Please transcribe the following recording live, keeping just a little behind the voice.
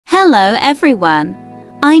Hello everyone.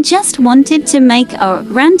 I just wanted to make a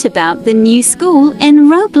rant about the new school in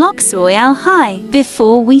Roblox Royale High.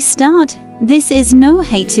 Before we start, this is no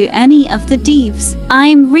hate to any of the devs.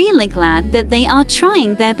 I'm really glad that they are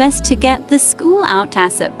trying their best to get the school out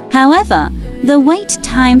ASAP. However, the wait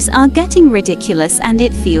times are getting ridiculous and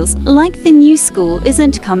it feels like the new school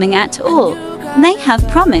isn't coming at all. They have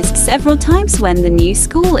promised several times when the new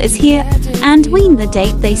school is here, and when the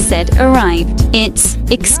date they said arrived, it's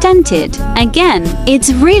extended again.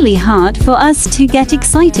 It's really hard for us to get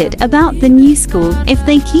excited about the new school if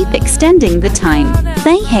they keep extending the time.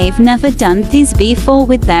 They have never done this before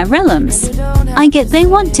with their realms. I get they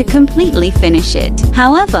want to completely finish it.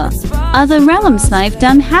 However, other realms I've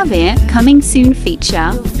done have a coming soon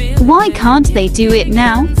feature. Why can't they do it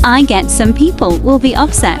now? I get some people will be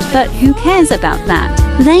upset, but who cares about that?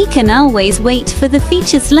 They can always wait for the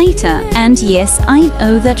features later. And yes, I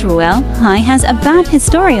know that Royale High has a bad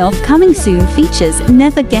history of coming soon features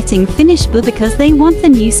never getting finished, but because they want the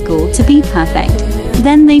new school to be perfect,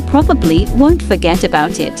 then they probably won't forget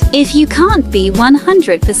about it. If you can't be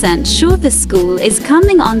 100% sure the school is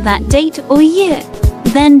coming on that date or year,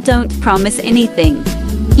 then don't promise anything.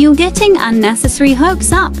 You're getting unnecessary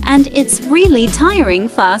hopes up and it's really tiring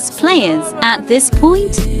fast players. At this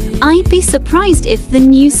point, I'd be surprised if the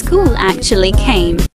new school actually came.